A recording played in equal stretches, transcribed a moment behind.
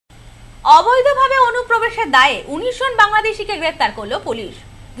অবৈধভাবে অনুপ্রবেশের দায়ে ১৯ জন বাংলাদেশিকে গ্রেফতার করল পুলিশ।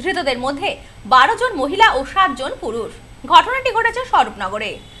 ধৃতদের মধ্যে ১২ জন মহিলা ও ৭ জন পুরুষ। ঘটনাটি ঘটেছে স্বরূপনগরে।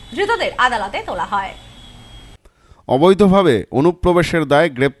 ধৃতদের আদালতে তোলা হয়। অবৈধভাবে অনুপ্রবেশের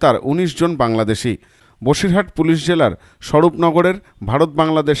দায়ে গ্রেপ্তার ১৯ জন বাংলাদেশি। বসিরহাট পুলিশ জেলার স্বরূপনগরের ভারত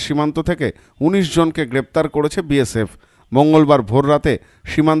বাংলাদেশ সীমান্ত থেকে ১৯ জনকে গ্রেপ্তার করেছে বিএসএফ। মঙ্গলবার ভোররাতে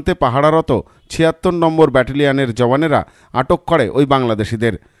সীমান্তে পাহারারত ৭৬ নম্বর ব্যাটালিয়নের জওয়ানেরা আটক করে ওই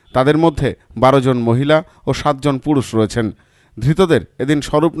বাংলাদেশিদের। তাদের মধ্যে ১২ জন মহিলা ও ৭ জন পুরুষ রয়েছেন। ধৃতদের এদিন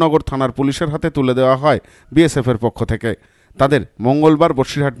স্বরূপনগর থানার পুলিশের হাতে তুলে দেওয়া হয় বিএসএফের পক্ষ থেকে। তাদের মঙ্গলবার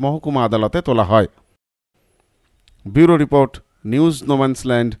বসিরহাট মহকুমা আদালতে তোলা হয়। Bureau report, news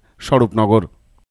no man's land, Swarupnagar.